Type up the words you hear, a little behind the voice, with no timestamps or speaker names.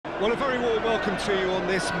Well, a very warm welcome to you on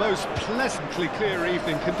this most pleasantly clear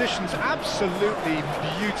evening. Conditions absolutely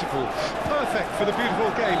beautiful. Perfect for the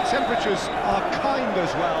beautiful game. Temperatures are kind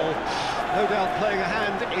as well. No doubt playing a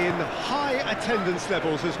hand in high attendance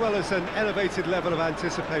levels as well as an elevated level of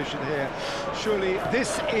anticipation here. Surely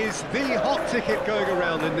this is the hot ticket going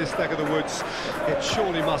around in this neck of the woods. It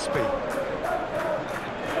surely must be. The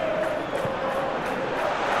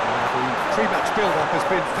pre-match build-up has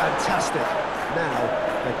been fantastic. Now,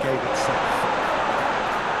 the game itself.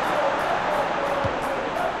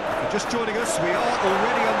 If you're just joining us, we are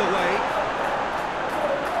already underway.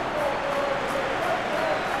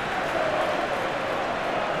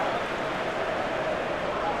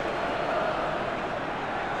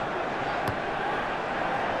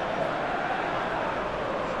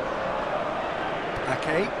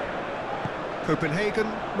 Okay. Copenhagen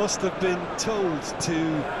must have been told to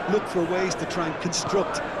look for ways to try and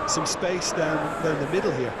construct some space down the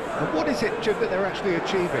middle here. And what is it, Jim, that they're actually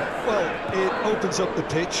achieving? Well, it opens up the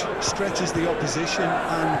pitch, stretches the opposition,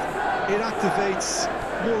 and it activates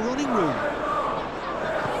more running room.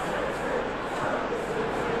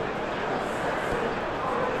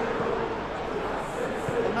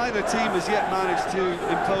 Well, neither team has yet managed to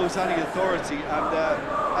impose any authority, and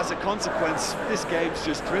as a consequence, this game's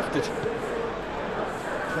just drifted.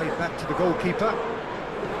 Played back to the goalkeeper.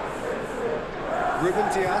 Ruben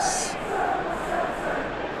Dias.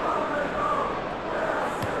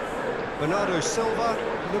 Bernardo Silva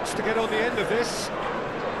looks to get on the end of this.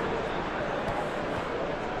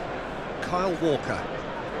 Kyle Walker.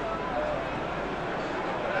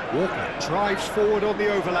 Walker drives forward on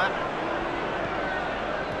the overlap.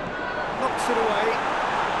 Knocks it away.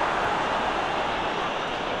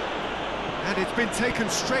 And it's been taken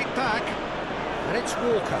straight back. And it's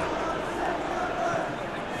Walker.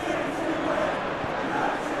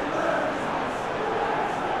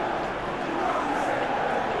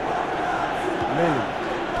 Lily.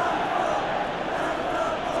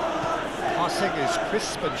 Passing is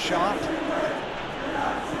crisp and sharp.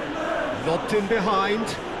 Lobbed in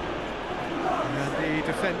behind. And the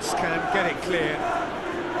defence can get it clear.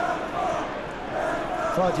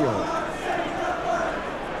 Fadio.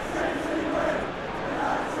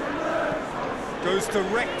 Goes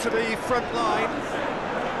direct to the front line.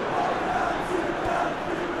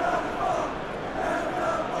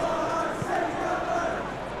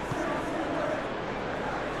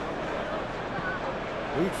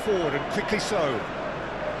 Moved forward and quickly so.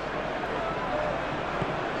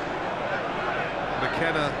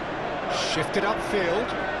 McKenna shifted upfield.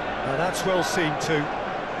 Now that's well seen too.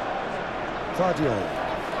 Fadio.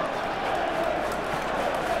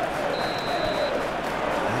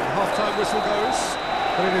 Half-time whistle goes,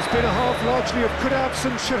 but it has been a half largely of could-haves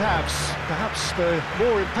and should-haves. Perhaps the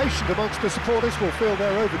more impatient amongst the supporters will feel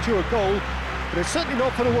they're overdue a goal, but it's certainly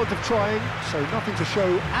not for the want of trying, so nothing to show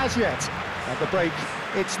as yet. At the break,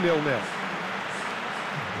 it's 0-0.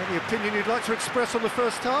 Any opinion you'd like to express on the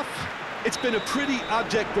first half? It's been a pretty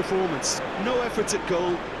abject performance. No efforts at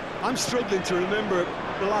goal. I'm struggling to remember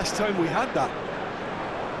the last time we had that.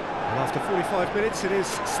 And after 45 minutes, it is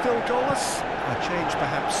still goalless. A change,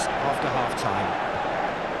 perhaps, after half-time.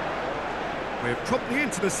 We're promptly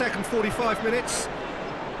into the second 45 minutes.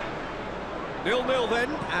 0-0 then,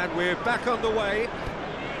 and we're back on the way.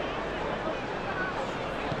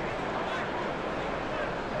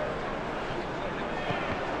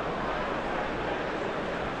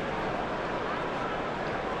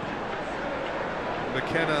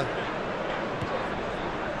 McKenna.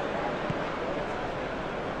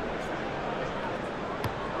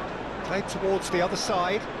 Played towards the other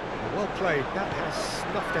side. Well played, that has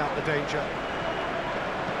snuffed out the danger.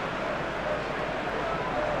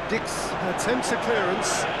 Dix attempts a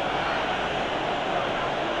clearance.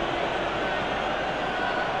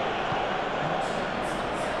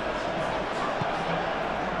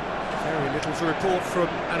 Very little to report from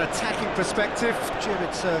an attacking perspective. Jim,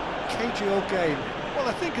 it's a cagey old game. Well,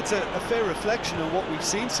 I think it's a fair reflection on what we've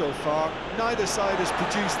seen so far. Neither side has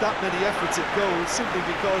produced that many efforts at goal simply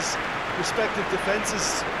because respective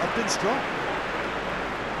defences have been strong.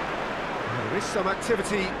 There is some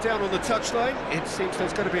activity down on the touchline. It seems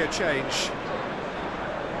there's going to be a change.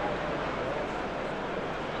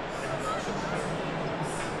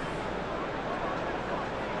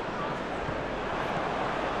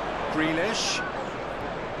 Grealish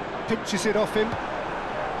pinches it off him.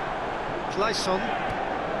 Clayson.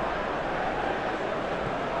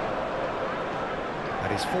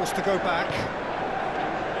 And he's forced to go back.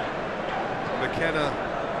 McKenna.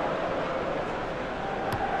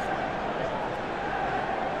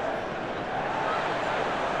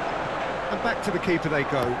 And back to the keeper they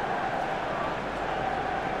go.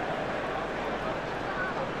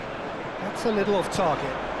 That's a little off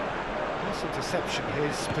target. Nice interception.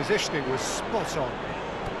 His positioning was spot on.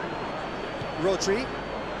 Rodri.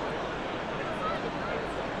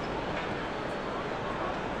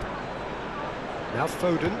 Now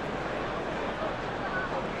Foden.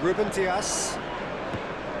 Ruben Dias.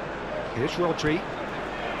 Here's Rodri.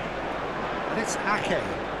 And it's Ake.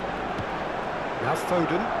 Now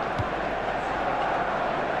Foden.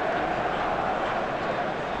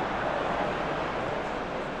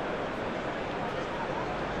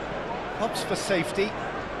 Opts for safety.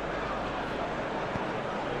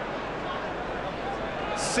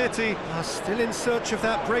 City are still in search of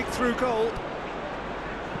that breakthrough goal.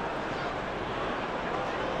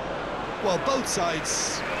 Well, both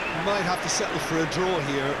sides might have to settle for a draw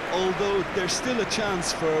here, although there's still a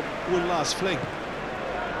chance for one last fling.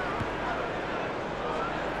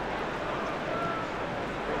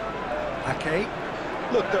 Ake.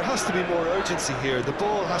 Look, there has to be more urgency here. The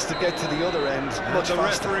ball has to get to the other end much And the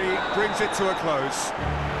faster. referee brings it to a close.